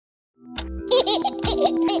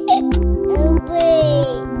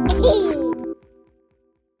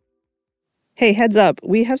Hey, heads up,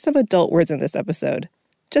 we have some adult words in this episode.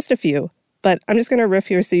 Just a few, but I'm just going to riff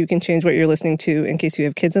here so you can change what you're listening to in case you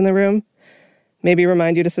have kids in the room. Maybe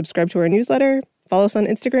remind you to subscribe to our newsletter, follow us on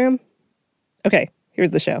Instagram. Okay,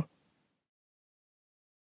 here's the show.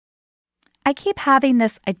 I keep having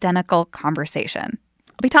this identical conversation.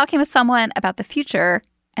 I'll be talking with someone about the future,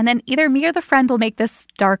 and then either me or the friend will make this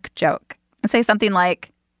dark joke and say something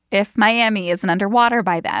like, if Miami isn't underwater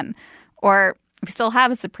by then, or we still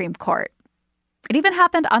have a Supreme Court. It even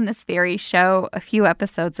happened on this very show a few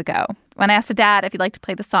episodes ago when I asked a dad if he'd like to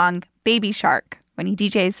play the song Baby Shark when he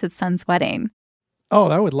DJs his son's wedding. Oh,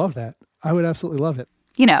 I would love that. I would absolutely love it.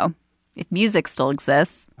 You know, if music still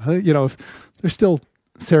exists. If there's still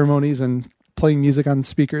ceremonies and playing music on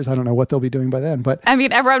speakers, I don't know what they'll be doing by then. But I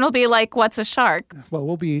mean, everyone will be like, what's a shark? Well,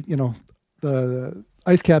 we'll be, the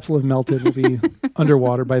ice caps will have melted. We'll be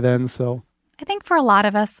underwater by then, so... I think for a lot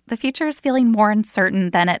of us, the future is feeling more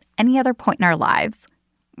uncertain than at any other point in our lives,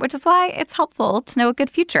 which is why it's helpful to know a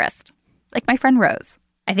good futurist, like my friend Rose.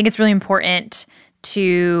 I think it's really important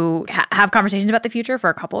to have conversations about the future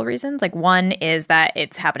for a couple of reasons. Like, one is that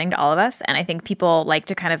it's happening to all of us, and I think people like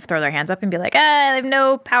to kind of throw their hands up and be like, I have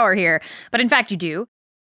no power here. But in fact, you do.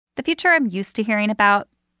 The future I'm used to hearing about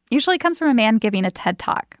usually comes from a man giving a TED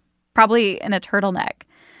Talk, probably in a turtleneck.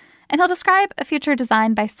 And he'll describe a future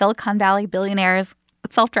designed by Silicon Valley billionaires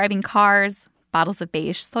with self-driving cars, bottles of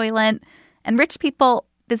beige Soylent, and rich people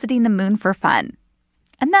visiting the moon for fun.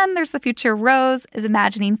 And then there's the future Rose is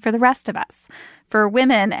imagining for the rest of us, for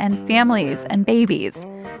women and families and babies.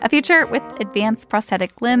 A future with advanced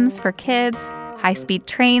prosthetic limbs for kids, high-speed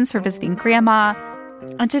trains for visiting grandma,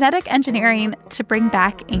 and genetic engineering to bring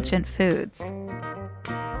back ancient foods.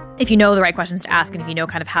 If you know the right questions to ask and if you know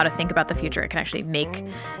kind of how to think about the future, it can actually make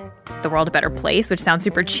the world a better place, which sounds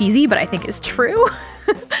super cheesy, but I think is true.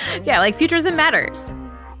 Yeah, like futurism matters.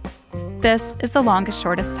 This is The Longest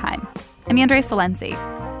Shortest Time. I'm Andrea Silenzi.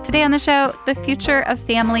 Today on the show, the future of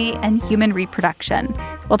family and human reproduction.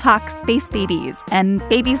 We'll talk space babies and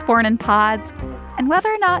babies born in pods, and whether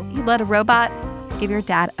or not you let a robot give your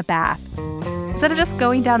dad a bath. Instead of just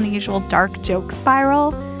going down the usual dark joke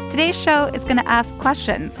spiral, today's show is going to ask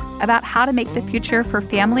questions about how to make the future for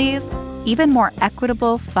families even more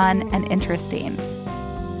equitable, fun, and interesting.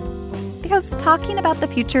 Because talking about the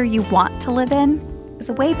future you want to live in is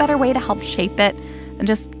a way better way to help shape it than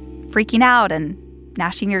just freaking out and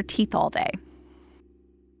gnashing your teeth all day.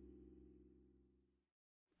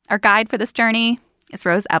 Our guide for this journey is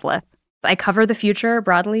Rose Eveleth. I cover the future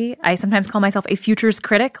broadly. I sometimes call myself a futures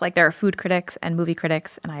critic. Like, there are food critics and movie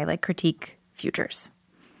critics, and I critique futures.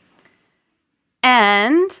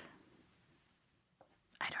 And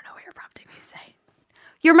I don't know what you're prompting me to say.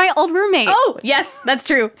 You're my old roommate. Oh, yes, that's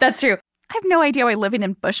true. That's true. I have no idea why living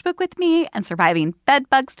in Bushwick with me and surviving bed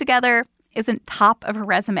bugs together isn't top of her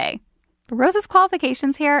resume. But Rose's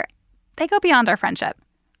qualifications here, they go beyond our friendship.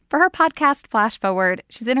 For her podcast, Flash Forward,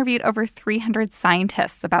 she's interviewed over 300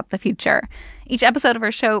 scientists about the future. Each episode of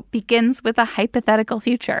her show begins with a hypothetical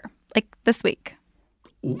future, like this week.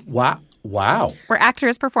 Wow. Where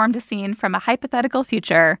actors performed a scene from a hypothetical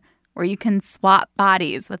future where you can swap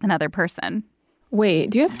bodies with another person.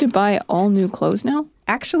 Wait, do you have to buy all new clothes now?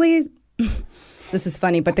 Actually, this is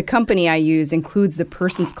funny, but the company I use includes the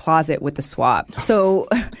person's closet with the swap. So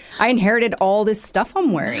I inherited all this stuff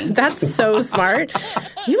I'm wearing. That's so smart.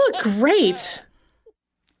 You look great.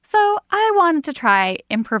 So I wanted to try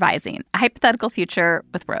improvising a hypothetical future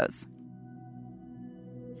with Rose.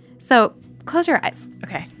 So close your eyes.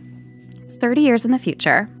 Okay. It's 30 years in the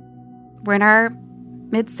future. We're in our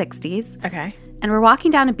mid-60s. Okay. And we're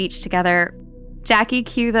walking down a beach together. Jackie,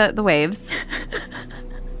 cue the waves.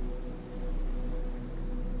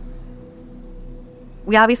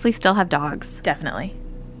 We obviously still have dogs. Definitely.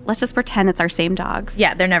 Let's just pretend it's our same dogs.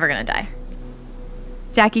 Yeah, they're never going to die.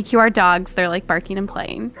 Jackie, cue our dogs. They're barking and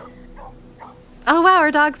playing. Oh, wow, our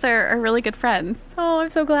dogs are really good friends. Oh, I'm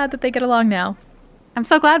so glad that they get along now. I'm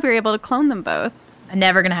so glad we were able to clone them both. I'm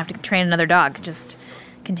never going to have to train another dog. Just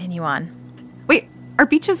continue on. Wait, are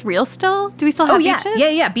beaches real still? Do we still have beaches?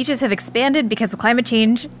 Yeah. Beaches have expanded because of climate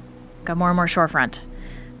change. Got more and more shorefront.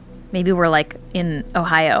 Maybe we're in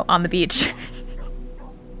Ohio on the beach.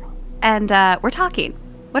 And we're talking.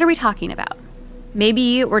 What are we talking about?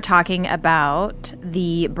 Maybe we're talking about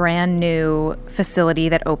the brand new facility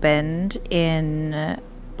that opened in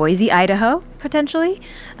Boise, Idaho, potentially,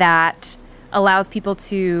 that allows people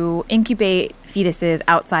to incubate fetuses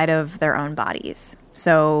outside of their own bodies.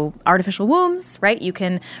 So artificial wombs, right? You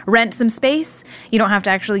can rent some space. You don't have to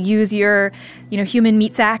actually use your, human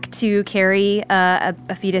meat sack to carry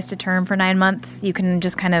a fetus to term for 9 months. You can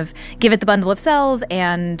just kind of give it the bundle of cells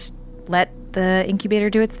and let the incubator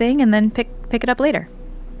do its thing and then pick it up later.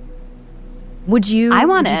 Would you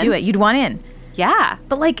do it? You'd want in. Yeah.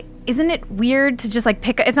 But isn't it weird to just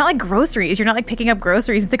it's not like groceries. You're not picking up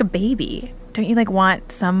groceries. It's like a baby. Don't you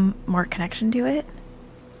want some more connection to it?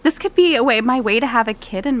 This could be my way to have a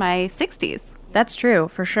kid in my 60s. That's true,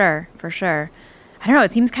 for sure. I don't know,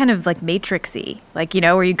 it seems kind of Matrix-y.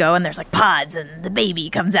 Where you go and there's pods and the baby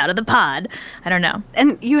comes out of the pod. I don't know.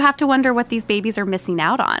 And you have to wonder what these babies are missing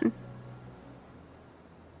out on.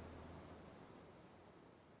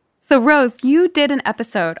 So Rose, you did an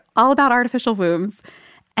episode all about artificial wombs,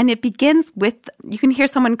 and it begins with, you can hear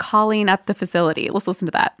someone calling up the facility. Let's listen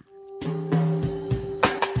to that.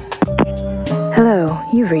 Hello,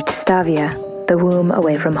 you've reached Stavia, the womb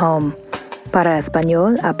away from home. Para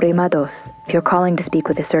español, aprima dos. If you're calling to speak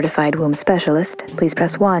with a certified womb specialist, please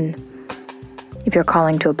press 1. If you're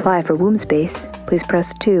calling to apply for womb space, please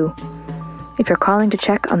press 2. If you're calling to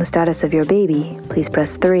check on the status of your baby, please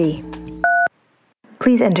press 3.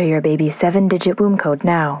 Please enter your baby's 7-digit womb code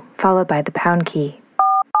now, followed by the pound key.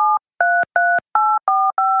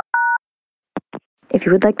 If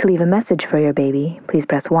you would like to leave a message for your baby, please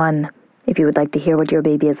press 1. If you would like to hear what your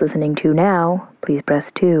baby is listening to now, please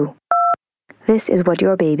press 2. This is what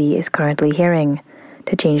your baby is currently hearing.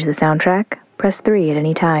 To change the soundtrack, press 3 at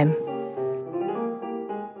any time.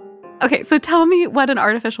 Okay, so tell me what an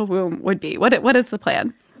artificial womb would be. What is the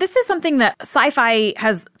plan? This is something that sci-fi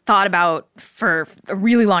has thought about for a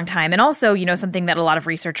really long time, and also, something that a lot of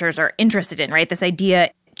researchers are interested in, right? This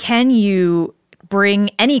idea, can you bring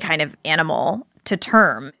any kind of animal to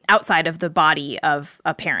term outside of the body of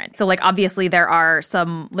a parent? So obviously there are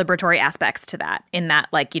some liberatory aspects to that, in that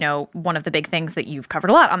one of the big things that you've covered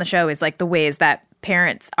a lot on the show is the ways that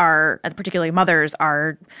parents are, particularly mothers,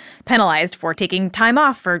 are penalized for taking time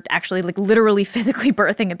off for actually literally physically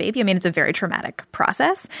birthing a baby. I mean, it's a very traumatic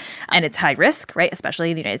process and it's high risk, right?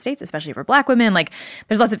 Especially in the United States, especially for Black women.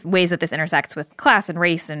 There's lots of ways that this intersects with class and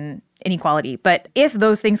race and inequality. But if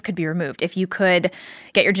those things could be removed, if you could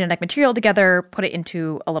get your genetic material together, put it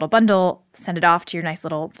into a little bundle, send it off to your nice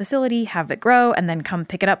little facility, have it grow, and then come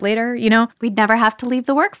pick it up later, We'd never have to leave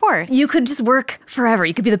the workforce. You could just work forever.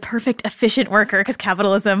 You could be the perfect, efficient worker because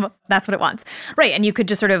capitalism, that's what it wants. Right. And you could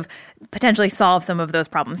just sort of potentially solve some of those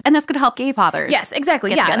problems. And this could help gay fathers. Yes, exactly.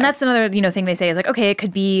 Yeah. Together. And that's another, thing they say is okay, it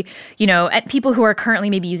could be, at people who are currently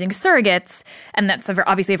maybe using surrogates, and that's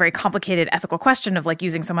obviously a very complicated ethical question of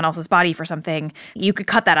using someone else's body for something. You could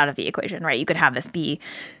cut that out of the equation, right? You could have this be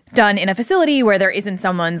done in a facility where there isn't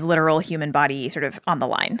someone's literal human body sort of on the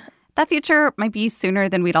line. That future might be sooner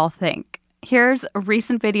than we'd all think. Here's a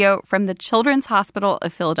recent video from the Children's Hospital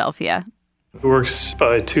of Philadelphia. It works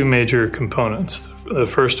by two major components. The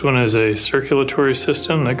first one is a circulatory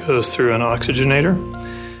system that goes through an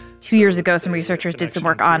oxygenator. 2 years ago, some researchers did some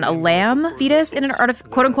work on a lamb fetus in an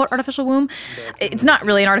quote-unquote artificial womb. It's not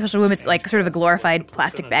really an artificial womb. It's sort of a glorified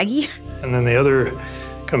plastic baggie. And then the other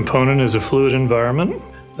component is a fluid environment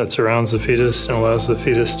that surrounds the fetus and allows the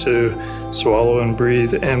fetus to swallow and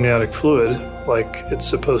breathe amniotic fluid like it's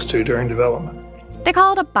supposed to during development. They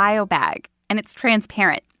call it a biobag, and it's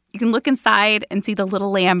transparent. You can look inside and see the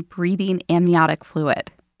little lamb breathing amniotic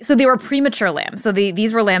fluid. So they were premature lambs. So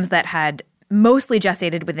these were lambs that had mostly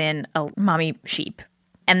gestated within a mommy sheep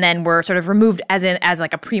and then were sort of removed as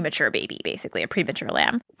a premature baby, basically, a premature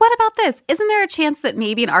lamb. What about this? Isn't there a chance that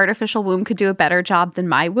maybe an artificial womb could do a better job than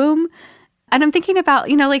my womb? And I'm thinking about,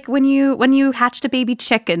 when you hatched a baby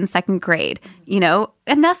chick in second grade, a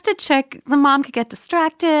nested chick, the mom could get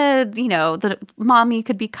distracted, the mommy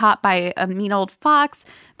could be caught by a mean old fox.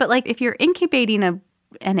 But if you're incubating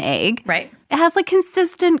an egg, right, it has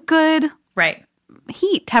consistent good right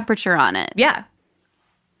heat temperature on it. Yeah.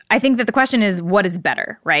 I think that the question is, what is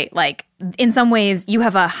better, right? In some ways, you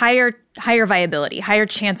have a higher viability, higher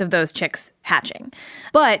chance of those chicks hatching.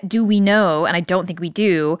 But do we know, and I don't think we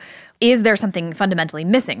do, is there something fundamentally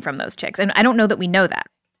missing from those chicks? And I don't know that we know that.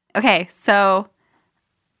 Okay, so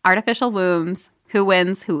artificial wombs, who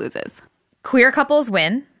wins, who loses? Queer couples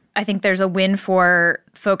win. I think there's a win for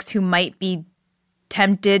folks who might be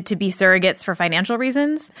tempted to be surrogates for financial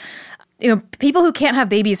reasons. People who can't have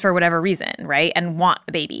babies for whatever reason, right, and want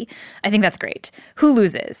a baby. I think that's great. Who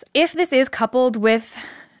loses? If this is coupled with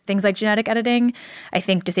things like genetic editing, I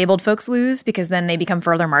think disabled folks lose because then they become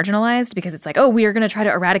further marginalized because it's we are going to try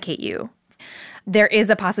to eradicate you. There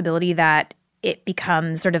is a possibility that it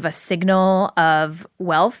becomes sort of a signal of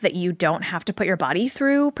wealth that you don't have to put your body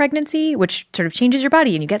through pregnancy, which sort of changes your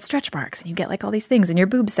body and you get stretch marks and you get like all these things and your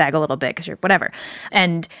boobs sag a little bit because you're whatever.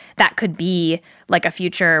 And that could be like a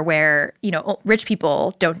future where, you know, rich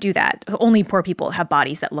people don't do that. Only poor people have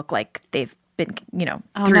bodies that look like they've been, you know,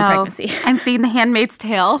 through pregnancy. I'm seeing The Handmaid's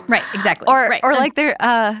Tale. Right, exactly. Or like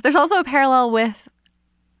there's also a parallel with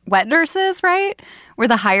wet nurses, right? Where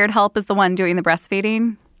the hired help is the one doing the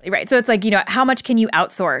breastfeeding. Right. So it's like, you know, how much can you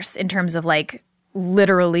outsource in terms of like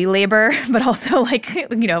literally labor, but also like,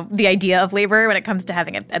 you know, the idea of labor when it comes to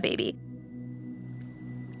having a baby.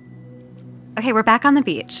 Okay, we're back on the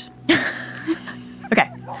beach. Okay.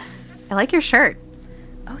 I like your shirt.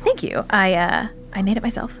 Oh, thank you. I made it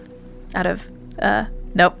myself out of,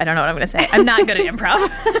 nope, I don't know what I'm going to say. I'm not good at improv.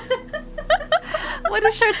 What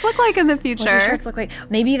do shirts look like in the future? What do shirts look like?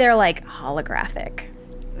 Maybe they're like holographic.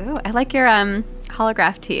 Ooh, I like your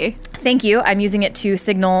holograph tee. Thank you. I'm using it to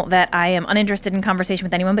signal that I am uninterested in conversation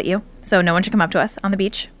with anyone but you. So no one should come up to us on the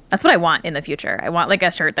beach. That's what I want in the future. I want like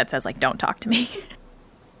a shirt that says like, don't talk to me.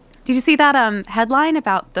 Did you see that headline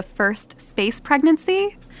about the first space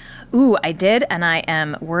pregnancy? Ooh, I did, and I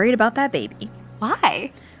am worried about that baby.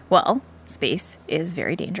 Why? Well, space is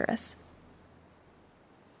very dangerous.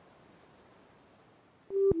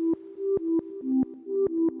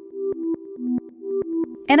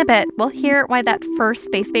 In a bit, we'll hear why that first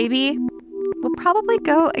space baby will probably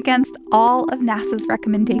go against all of NASA's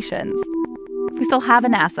recommendations. If we still have a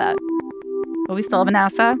NASA. Will we still have a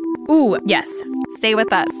NASA? Ooh, yes. Stay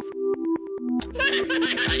with us.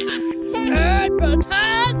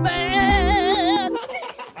 Advertisement!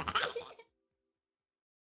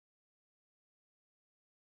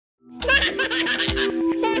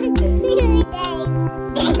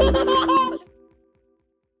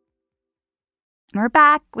 And we're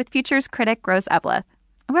back with Futures critic Rose Eveleth.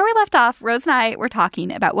 Where we left off, Rose and I were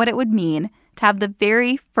talking about what it would mean to have the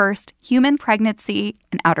very first human pregnancy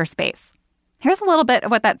in outer space. Here's a little bit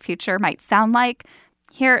of what that future might sound like.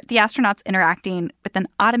 Here, the astronauts interacting with an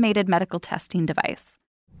automated medical testing device.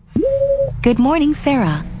 Good morning,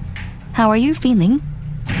 Sarah. How are you feeling?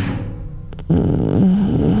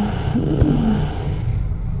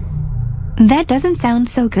 That doesn't sound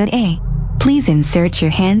so good, eh? Please insert your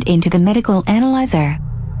hand into the medical analyzer.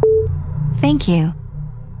 Thank you.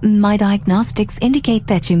 My diagnostics indicate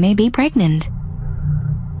that you may be pregnant.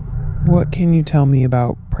 What can you tell me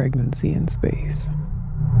about pregnancy in space?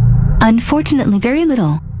 Unfortunately, very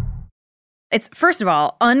little. It's, first of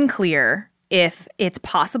all, unclear if it's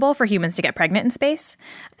possible for humans to get pregnant in space.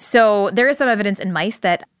 So there is some evidence in mice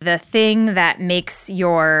that the thing that makes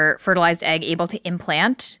your fertilized egg able to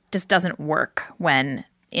implant just doesn't work when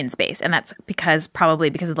in space. And that's probably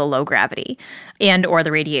because of the low gravity and or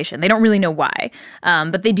the radiation. They don't really know why.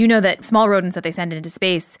 But they do know that small rodents that they send into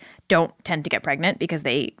space don't tend to get pregnant because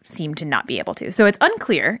they seem to not be able to. So it's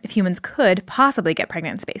unclear if humans could possibly get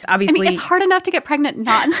pregnant in space. Obviously, I mean, it's hard enough to get pregnant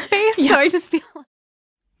not in space. Yeah. So I just feel like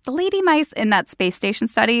the lady mice in that space station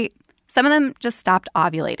study, some of them just stopped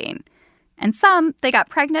ovulating. And some, they got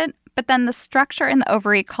pregnant, but then the structure in the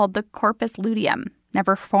ovary called the corpus luteum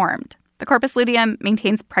never formed. The corpus luteum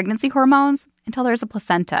maintains pregnancy hormones until there's a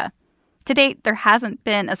placenta. To date, there hasn't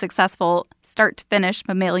been a successful start-to-finish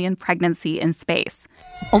mammalian pregnancy in space.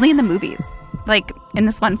 Only in the movies. Like in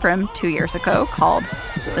this one from 2 years ago called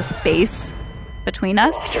The Space Between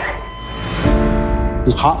Us.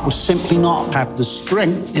 The heart will simply not have the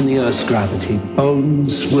strength in the Earth's gravity.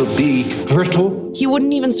 Bones will be brittle. He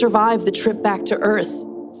wouldn't even survive the trip back to Earth.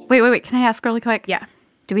 Wait. Can I ask really quick? Yeah.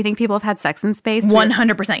 Do we think people have had sex in space?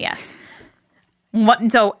 100% yes.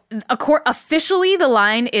 So officially the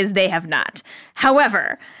line is they have not.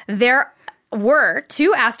 However, there were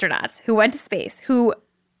 2 astronauts who went to space who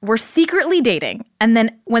were secretly dating and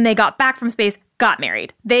then when they got back from space, got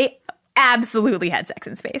married. They absolutely had sex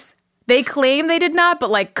in space. They claim they did not, but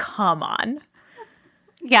like, come on.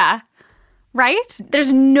 Yeah. Right?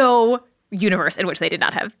 There's no universe in which they did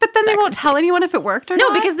not have. But then they won't tell anyone if it worked or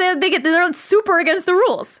not? No, because they're super against the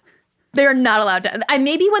rules. They're not allowed to.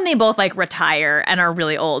 Maybe when they both like retire and are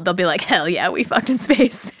really old, they'll be like, hell yeah, we fucked in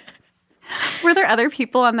space. Were there other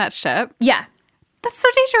people on that ship? Yeah. That's so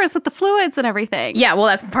dangerous with the fluids and everything. Yeah, well,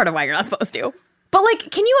 that's part of why you're not supposed to. But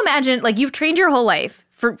like, can you imagine, like, you've trained your whole life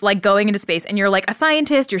for like going into space and you're like a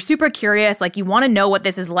scientist, you're super curious, like you want to know what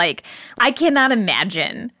this is like. I cannot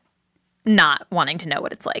imagine not wanting to know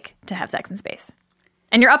what it's like to have sex in space.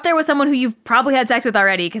 And you're up there with someone who you've probably had sex with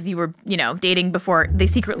already because you were, dating before, they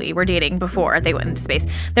secretly were dating before they went into space.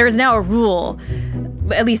 There is now a rule,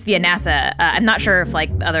 at least via NASA, I'm not sure if like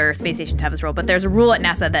other space stations have this rule, but there's a rule at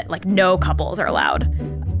NASA that like no couples are allowed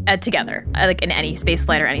together, like in any space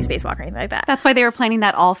flight or any spacewalk or anything like that. That's why they were planning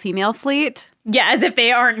that all-female fleet? Yeah, as if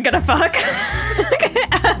they aren't gonna fuck.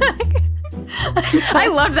 I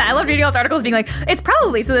loved that. I loved reading all those articles being like, it's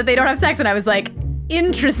probably so that they don't have sex. And I was like,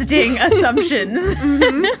 interesting assumptions.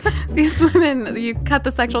 Mm-hmm. These women, you cut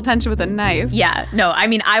the sexual tension with a knife. Yeah, no, I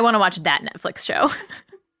mean, I want to watch that Netflix show.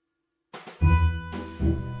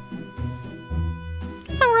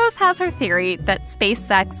 So Rose has her theory that space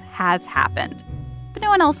sex has happened, but no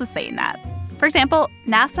one else is saying that. For example,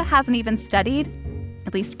 NASA hasn't even studied,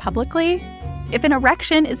 at least publicly, if an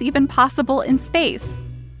erection is even possible in space.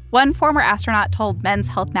 One former astronaut told Men's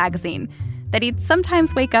Health magazine that he'd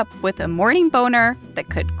sometimes wake up with a morning boner that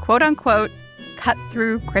could, quote-unquote, cut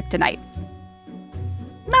through kryptonite.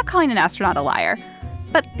 I'm not calling an astronaut a liar,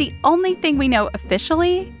 but the only thing we know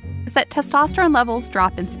officially is that testosterone levels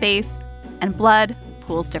drop in space and blood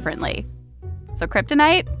pools differently. So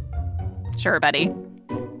kryptonite? Sure, buddy.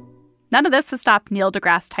 None of this has stopped Neil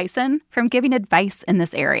deGrasse Tyson from giving advice in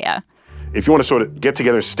this area. If you want to sort of get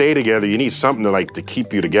together, stay together, you need something to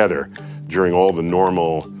keep you together during all the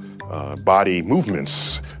normal body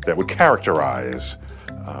movements that would characterize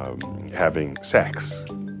having sex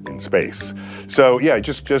in space. So yeah,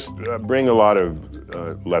 just bring a lot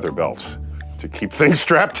of leather belts to keep things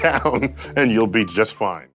strapped down, and you'll be just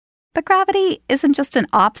fine. But gravity isn't just an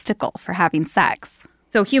obstacle for having sex.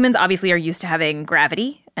 So humans obviously are used to having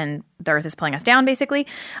gravity, and the Earth is pulling us down, basically.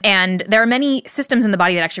 And there are many systems in the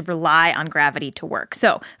body that actually rely on gravity to work.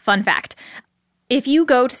 So, fun fact, if you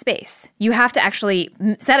go to space, you have to actually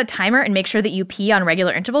set a timer and make sure that you pee on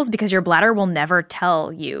regular intervals because your bladder will never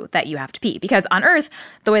tell you that you have to pee. Because on Earth,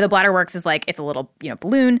 the way the bladder works is like it's a little,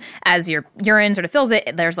 balloon. As your urine sort of fills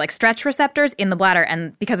it, there's like stretch receptors in the bladder.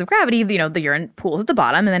 And because of gravity, the urine pools at the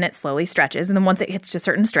bottom and then it slowly stretches. And then once it hits a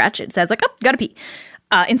certain stretch, it says like, oh, you gotta pee.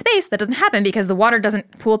 In space, that doesn't happen because the water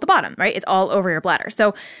doesn't pool at the bottom, right? It's all over your bladder.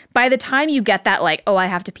 So by the time you get that like, oh, I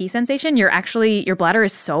have to pee sensation, your bladder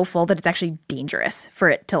is so full that it's actually dangerous for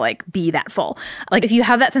it to like be that full. Like if you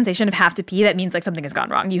have that sensation of have to pee, that means like something has gone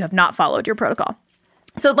wrong. You have not followed your protocol.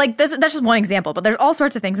 So like that's just one example, but there's all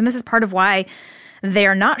sorts of things. And this is part of why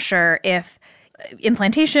they're not sure if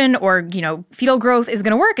implantation or, fetal growth is going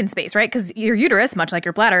to work in space, right? Because your uterus, much like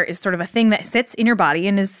your bladder, is sort of a thing that sits in your body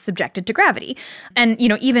and is subjected to gravity. And,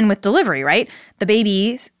 even with delivery, right? The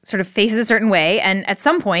baby sort of faces a certain way. And at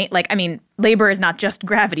some point, labor is not just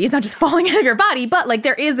gravity. It's not just falling out of your body, but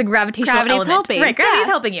there is a gravitational element. Helping. Right, gravity's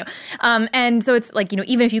helping you. And so it's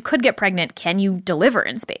even if you could get pregnant, can you deliver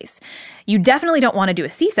in space? You definitely don't want to do a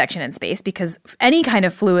C-section in space because any kind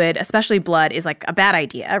of fluid, especially blood, is like a bad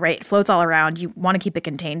idea, right? It floats all around. You want to keep it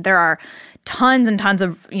contained. There are tons and tons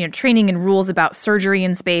of, training and rules about surgery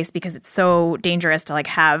in space because it's so dangerous to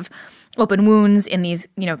have open wounds in these,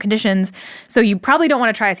 conditions. So you probably don't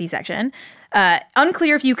want to try a C-section.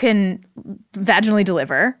 Unclear if you can vaginally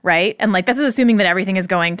deliver, right? And this is assuming that everything is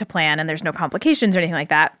going to plan and there's no complications or anything like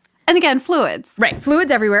that. And again, fluids. Right.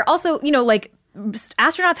 Fluids everywhere. Also,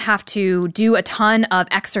 astronauts have to do a ton of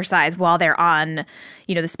exercise while they're on,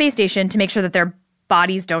 the space station to make sure that their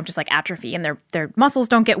bodies don't just atrophy and their muscles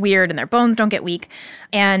don't get weird and their bones don't get weak.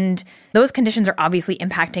 And those conditions are obviously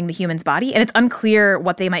impacting the human's body. And it's unclear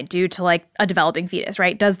what they might do to a developing fetus,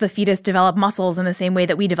 right? Does the fetus develop muscles in the same way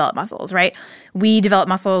that we develop muscles, right? We develop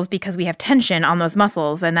muscles because we have tension on those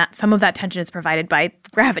muscles, and that some of that tension is provided by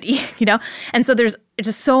gravity, And so there's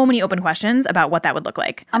just so many open questions about what that would look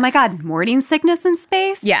like. Oh my God, morning sickness in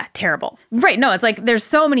space? Yeah, terrible. Right, no, it's there's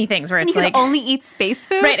so many things where it's you can only eat space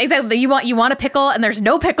food? Right, exactly. You want a pickle and there's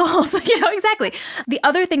no pickles, exactly. The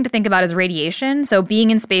other thing to think about is radiation. So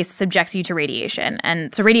being in space subjects you to radiation.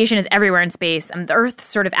 And so radiation is everywhere in space. And the Earth's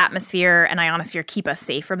sort of atmosphere and ionosphere keep us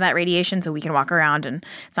safe from that radiation so we can walk around and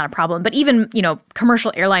it's not a problem. But even,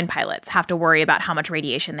 commercial airline pilots have to worry about how much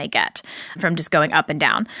radiation they get from just going up and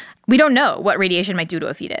down. We don't know what radiation might do to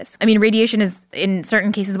a fetus. I mean, radiation is, in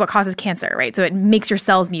certain cases, what causes cancer, right? So it makes your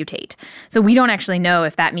cells mutate. So we don't actually know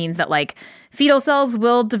if that means that, fetal cells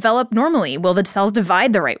will develop normally. Will the cells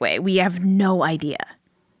divide the right way? We have no idea.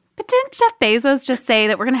 But didn't Jeff Bezos just say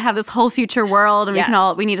that we're going to have this whole future world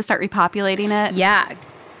and we need to start repopulating it? Yeah.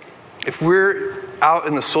 If we're out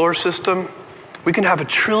in the solar system, we can have 1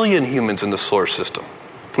 trillion humans in the solar system,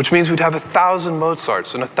 which means we'd have 1,000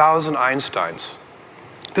 Mozarts and 1,000 Einsteins.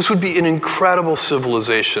 This would be an incredible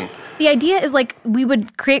civilization. The idea is we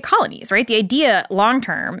would create colonies, right? The idea long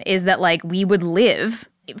term is that we would live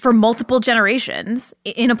for multiple generations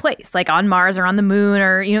in a place, on Mars or on the moon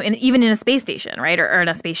or, even in a space station, right? Or in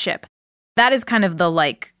a spaceship. That is kind of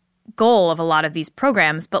the goal of a lot of these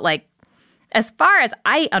programs. But as far as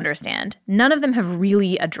I understand, none of them have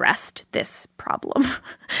really addressed this problem,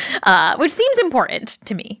 which seems important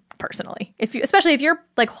to me personally. Especially if your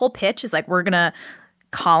like whole pitch is like, we're going to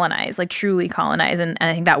colonize, like truly colonize. And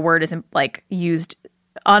I think that word isn't like used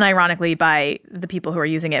unironically by the people who are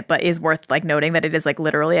using it, but is worth like noting that it is like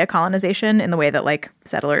literally a colonization in the way that like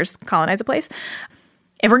settlers colonize a place.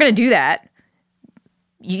 If we're going to do that,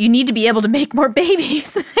 you need to be able to make more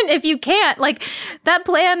babies. And if you can't, like, that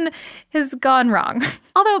plan has gone wrong.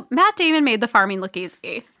 Although Matt Damon made the farming look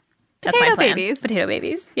easy. That's my plan. Babies. Potato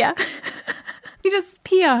babies. Yeah. You just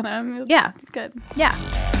pee on them. Yeah. Good. Yeah.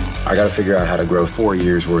 I gotta figure out how to grow 4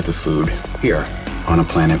 years worth of food here on a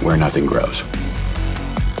planet where nothing grows.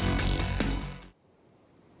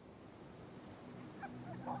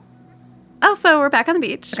 Oh, so we're back on the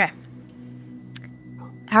beach. Okay.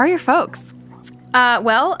 How are your folks? The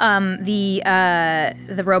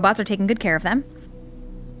robots are taking good care of them.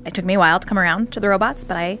 It took me a while to come around to the robots,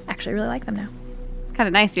 but I actually really like them now. It's kind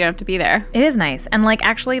of nice you don't have to be there. It is nice. And, like,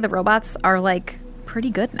 actually the robots are, like, pretty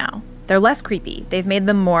good now. They're less creepy. They've made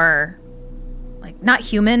them more, like, not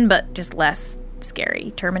human, but just less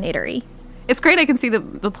scary, Terminator-y. It's great. I can see the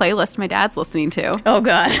playlist my dad's listening to. Oh,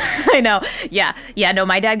 God. I know. Yeah. No,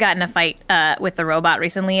 my dad got in a fight with the robot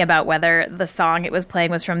recently about whether the song it was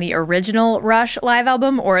playing was from the original Rush live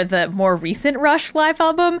album or the more recent Rush live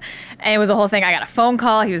album. And it was a whole thing. I got a phone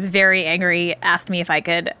call. He was very angry, asked me if I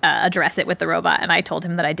could address it with the robot. And I told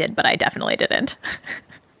him that I did, but I definitely didn't.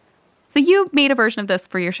 So you made a version of this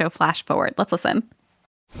for your show Flash Forward. Let's listen.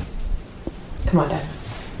 Come on, Dad.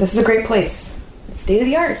 This is a great place. It's state of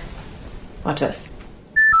the art. Watch this.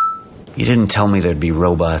 You didn't tell me there'd be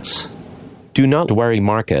robots. Do not worry,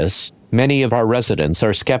 Marcus. Many of our residents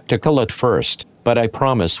are skeptical at first, but I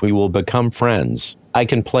promise we will become friends. I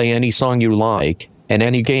can play any song you like, and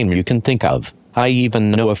any game you can think of. I even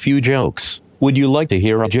know a few jokes. Would you like to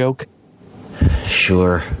hear a joke?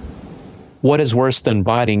 Sure. What is worse than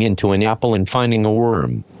biting into an apple and finding a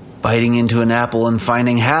worm? Biting into an apple and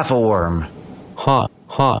finding half a worm. Ha,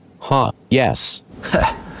 ha, ha, yes.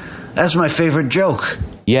 That's my favorite joke.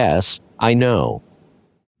 Yes, I know.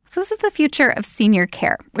 So this is the future of senior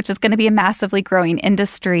care, which is going to be a massively growing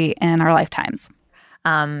industry in our lifetimes.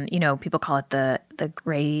 People call it the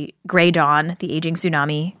gray dawn, the aging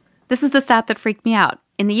tsunami. This is the stat that freaked me out.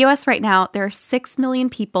 In the U.S. right now, there are 6 million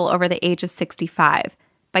people over the age of 65.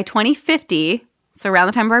 By 2050, so around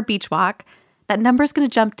the time of our beach walk, that number is going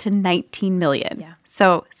to jump to 19 million. Yeah.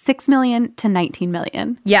 So 6 million to 19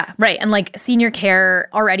 million. Yeah, right. And like senior care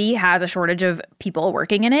already has a shortage of people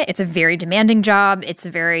working in it. It's a very demanding job. It's a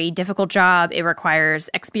very difficult job. It requires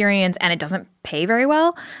experience and it doesn't pay very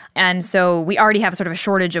well. And so we already have sort of a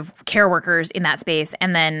shortage of care workers in that space.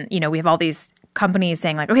 And then, we have all these companies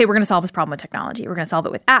saying like, okay, we're going to solve this problem with technology. We're going to solve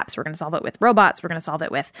it with apps. We're going to solve it with robots. We're going to solve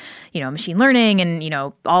it with, machine learning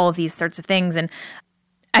and, all of these sorts of things. And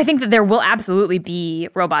I think that there will absolutely be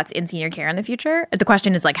robots in senior care in the future. The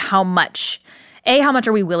question is like how much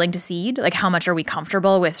are we willing to cede? Like how much are we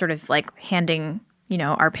comfortable with sort of like handing,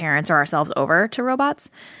 our parents or ourselves over to robots?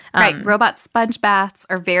 Right. Robot sponge baths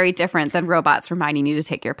are very different than robots reminding you to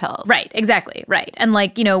take your pills. Right. Exactly. Right. And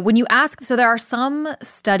like, when you ask, so there are some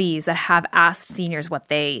studies that have asked seniors what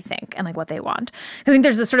they think and like what they want. I think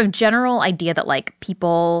there's this sort of general idea that like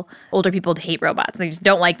older people hate robots. They just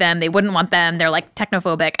don't like them. They wouldn't want them. They're like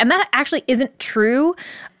technophobic. And that actually isn't true.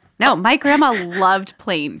 No, my grandma loved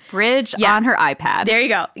playing bridge on her iPad. There you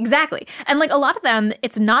go. Exactly. And like a lot of them,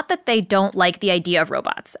 it's not that they don't like the idea of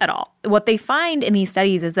robots at all. What they find in these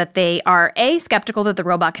studies is that they are skeptical that the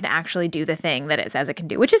robot can actually do the thing that it says it can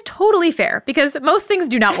do, which is totally fair because most things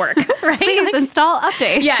do not work, right? Please install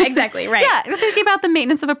update. Yeah, exactly. Right. Yeah. Thinking about the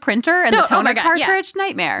maintenance of a printer and the toner cartridge,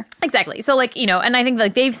 nightmare. Exactly. So like, and I think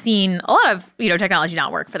like they've seen a lot of, technology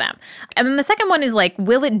not work for them. And then the second one is like,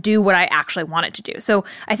 will it do what I actually want it to do? So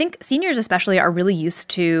I think seniors especially are really used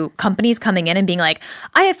to companies coming in and being like,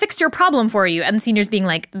 I have fixed your problem for you. And seniors being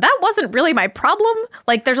like, that wasn't really my problem.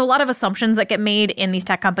 Like there's a lot of assumptions that get made in these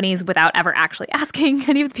tech companies without ever actually asking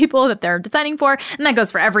any of the people that they're designing for. And that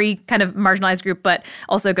goes for every kind of marginalized group, but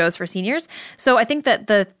also goes for seniors. So I think that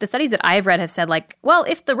the studies that I've read have said like, well,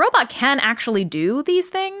 if the robot can actually do these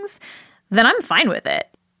things, then I'm fine with it.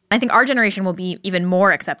 I think our generation will be even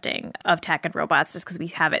more accepting of tech and robots just because we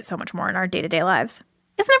have it so much more in our day-to-day lives.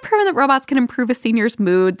 Isn't it proven that robots can improve a senior's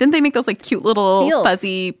mood? Didn't they make those like cute little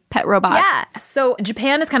fuzzy pet robots? Yeah. So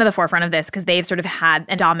Japan is kind of the forefront of this because they've sort of had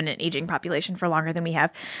a dominant aging population for longer than we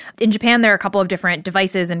have. In Japan, there are a couple of different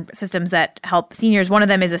devices and systems that help seniors. One of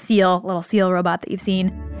them is a little seal robot that you've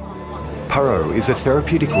seen. Paro is a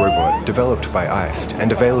therapeutic robot developed by ICE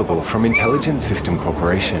and available from Intelligent System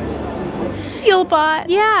Corporation. Sealbot.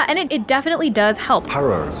 Yeah, and it definitely does help.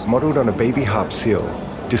 Paro, modeled on a baby harp seal,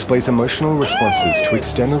 displays emotional responses to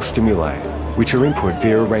external stimuli, which are input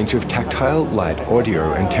via a range of tactile, light,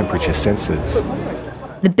 audio, and temperature sensors.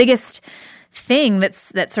 The biggest thing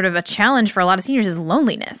that's sort of a challenge for a lot of seniors is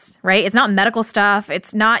loneliness, right? It's not medical stuff.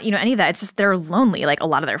 It's not, any of that. It's just they're lonely. Like a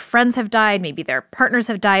lot of their friends have died. Maybe their partners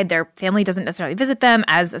have died. Their family doesn't necessarily visit them,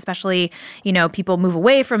 as especially, people move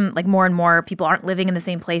away from, like, more and more people aren't living in the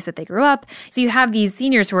same place that they grew up. So you have these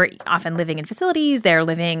seniors who are often living in facilities. They're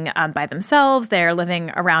living by themselves. They're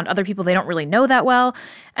living around other people they don't really know that well.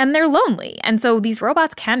 And they're lonely. And so these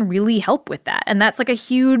robots can really help with that. And that's like a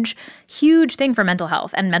huge, huge thing for mental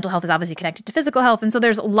health. And mental health is obviously connected to physical health. And so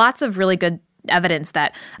there's lots of really good evidence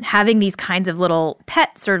that having these kinds of little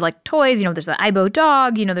pets or like toys, there's the Aibo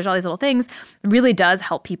dog, there's all these little things, really does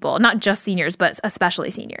help people, not just seniors, but especially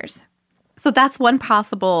seniors. So that's one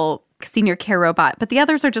possible senior care robot, but the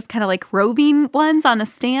others are just kind of like roving ones on a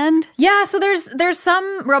stand. Yeah, so there's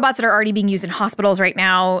some robots that are already being used in hospitals right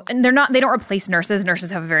now, and they don't replace nurses. Nurses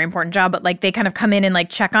have a very important job, but like they kind of come in and like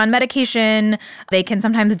check on medication. They can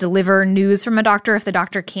sometimes deliver news from a doctor if the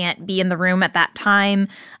doctor can't be in the room at that time.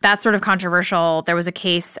 That's sort of controversial. There was a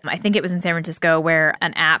case, I think it was in San Francisco, where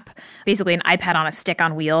an app, basically an iPad on a stick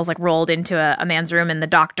on wheels, like rolled into a man's room, and the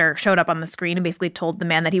doctor showed up on the screen and basically told the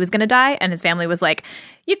man that he was going to die, and his family was like,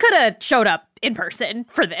 you could have showed up in person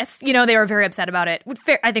for this. They were very upset about it.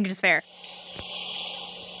 Fair, I think it's just fair.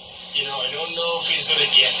 I don't know if he's going to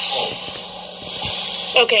get home.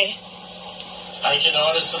 Okay. I can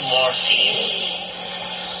order some morphine.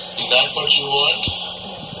 Is that what you want?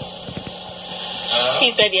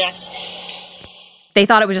 He said yes. They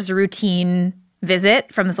thought it was just a routine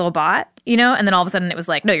visit from this little bot, and then all of a sudden it was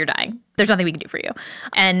like, no, you're dying. There's nothing we can do for you.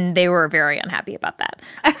 And they were very unhappy about that.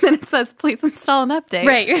 And then it says, please install an update.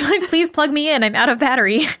 Right. You're like, please plug me in. I'm out of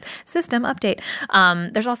battery. System update.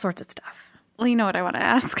 There's all sorts of stuff. Well, you know what I want to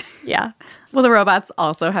ask? Yeah. Will the robots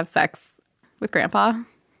also have sex with Grandpa?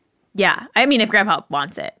 Yeah. I mean, if Grandpa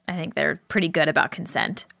wants it, I think they're pretty good about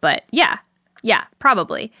consent. But yeah,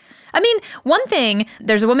 probably. I mean, one thing,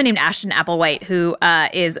 there's a woman named Ashton Applewhite who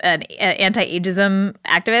is an anti-ageism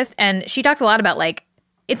activist, and she talks a lot about, like,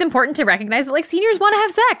 it's important to recognize that, like, seniors want to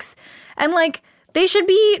have sex. And, like, they should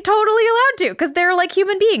be totally allowed to, because they're, like,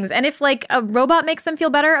 human beings. And if, like, a robot makes them feel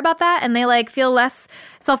better about that and they, like, feel less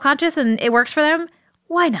self-conscious and it works for them,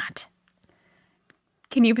 why not?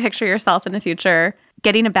 Can you picture yourself in the future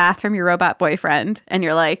getting a bath from your robot boyfriend and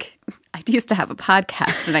you're like, I used to have a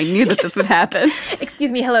podcast and I knew that this would happen.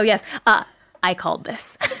 Excuse me, hello, yes. I called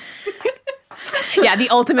this. Yeah, the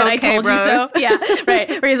ultimate okay, I told Rose. You so. Yeah,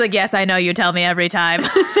 right. Where he's like, yes, I know, you tell me every time.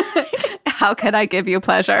 How can I give you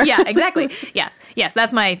pleasure? Yeah, exactly. Yes,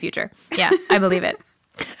 that's my future. Yeah, I believe it.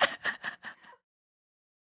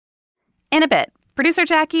 In a bit, producer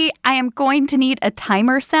Jackie, I am going to need a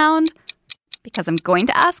timer sound because I'm going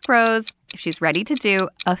to ask Rose if she's ready to do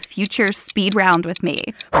a future speed round with me.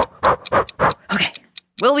 Okay.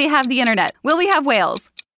 Will we have the internet? Will we have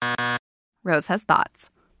whales? Rose has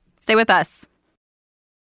thoughts. Stay with us.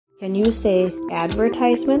 Can you say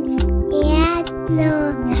advertisements?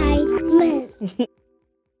 Advertisements.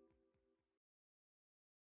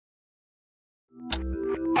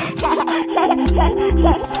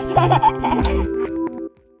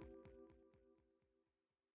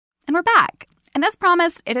 And we're back. And as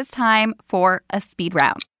promised, it is time for a speed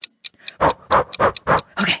round.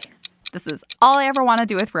 Okay. This is all I ever want to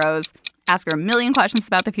do with Rose. Ask her a million questions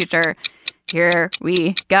about the future. Here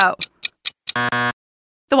we go.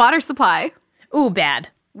 The water supply. Ooh, bad.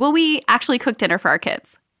 Will we actually cook dinner for our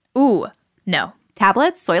kids? Ooh, no.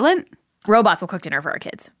 Tablets? Soylent? Robots will cook dinner for our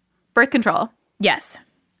kids. Birth control? Yes.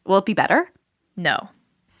 Will it be better? No.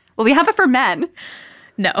 Will we have it for men?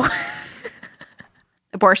 No.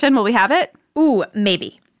 Abortion? Will we have it? Ooh,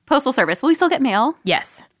 maybe. Postal service? Will we still get mail?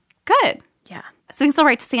 Yes. Good. Yeah. So we can still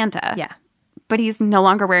write to Santa? Yeah. But he's no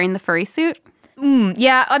longer wearing the furry suit?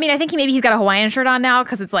 Yeah. I mean, I think he's got a Hawaiian shirt on now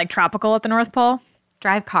because it's like tropical at the North Pole.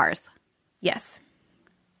 Drive cars? Yes.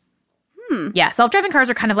 Yeah, self-driving cars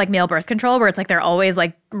are kind of like male birth control, where it's like they're always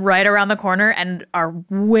like right around the corner and are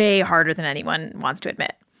way harder than anyone wants to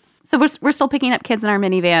admit. So we're still picking up kids in our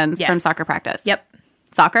minivans from soccer practice? Yep.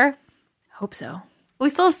 Soccer? Hope so. Will we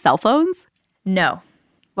still have cell phones? No.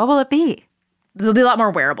 What will it be? There'll be a lot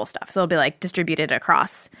more wearable stuff. So it'll be like distributed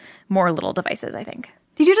across more little devices, I think.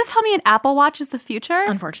 Did you just tell me an Apple Watch is the future?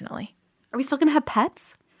 Unfortunately. Are we still going to have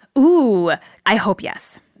pets? Ooh, I hope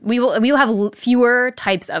yes. We will have fewer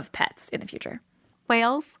types of pets in the future.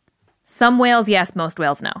 Whales? Some whales, yes. Most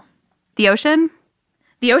whales, no. The ocean?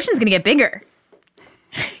 The ocean's going to get bigger.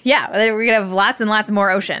 Yeah, we're going to have lots and lots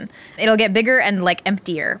more ocean. It'll get bigger and like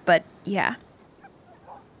emptier, but yeah.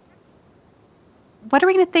 What are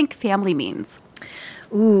we going to think family means?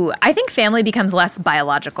 Ooh, I think family becomes less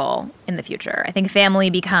biological in the future. I think family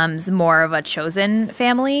becomes more of a chosen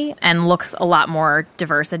family and looks a lot more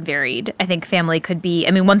diverse and varied. I think family could be,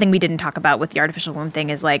 I mean, one thing we didn't talk about with the artificial womb thing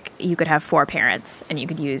is like you could have 4 parents and you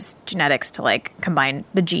could use genetics to like combine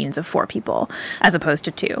the genes of 4 people as opposed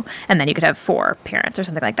to 2. And then you could have 4 parents or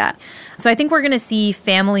something like that. So I think we're going to see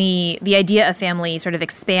family, the idea of family sort of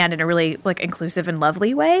expand in a really like inclusive and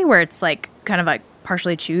lovely way where it's like kind of like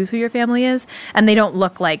partially choose who your family is, and they don't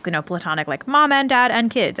look like, you know, platonic, like mom and dad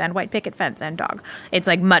and kids and white picket fence and dog. It's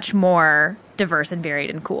like much more diverse and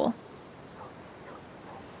varied and cool.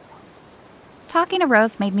 Talking to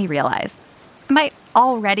Rose made me realize I might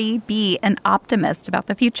already be an optimist about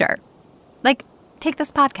the future. Like, take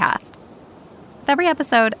this podcast. With every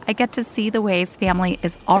episode, I get to see the ways family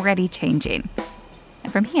is already changing.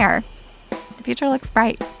 And from here, the future looks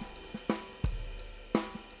bright.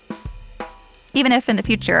 Even if in the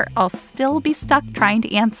future, I'll still be stuck trying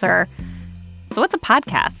to answer, so what's a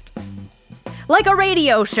podcast? Like a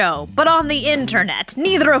radio show, but on the internet,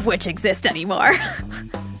 neither of which exist anymore.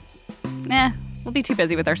 We'll be too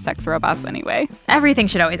busy with our sex robots anyway. Everything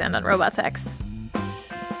should always end on robot sex.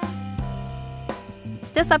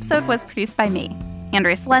 This episode was produced by me,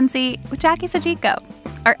 Andrea Silenzi, with Jackie Sajiko.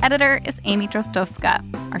 Our editor is Amy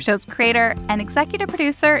Drozdowska. Our show's creator and executive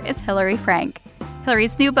producer is Hillary Frank.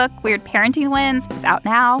 Hillary's new book, Weird Parenting Wins, is out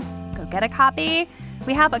now. Go get a copy.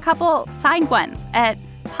 We have a couple signed ones at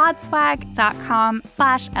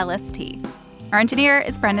podswag.com/LST. Our engineer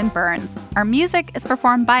is Brendan Burns. Our music is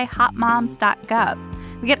performed by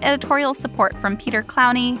hotmoms.gov. We get editorial support from Peter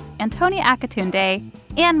Clowney, Antonia Akatunde,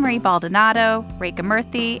 Anne-Marie Baldonado, Reka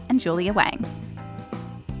Murthy, and Julia Wang.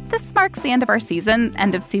 This marks the end of our season,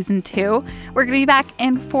 end of season 2. We're going to be back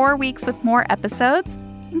in 4 weeks with more episodes,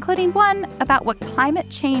 including one about what climate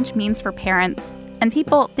change means for parents and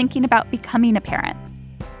people thinking about becoming a parent.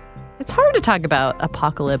 It's hard to talk about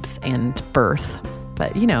apocalypse and birth,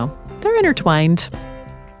 but, you know, they're intertwined.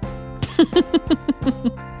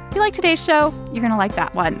 If you like today's show, you're going to like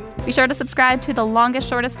that one. Be sure to subscribe to The Longest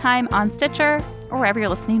Shortest Time on Stitcher or wherever you're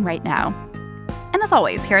listening right now. And as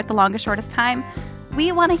always, here at The Longest Shortest Time,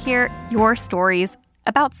 we want to hear your stories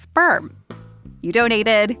about sperm. You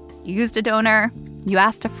donated, you used a donor, you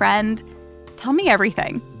asked a friend. Tell me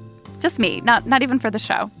everything. Just me, not even for the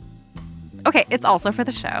show. Okay, it's also for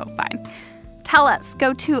the show. Fine. Tell us.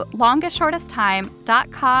 Go to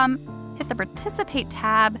longestshortesttime.com, hit the participate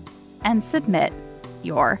tab, and submit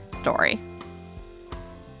your story.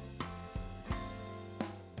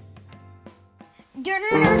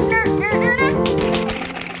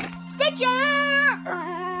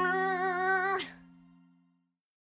 Stitcher!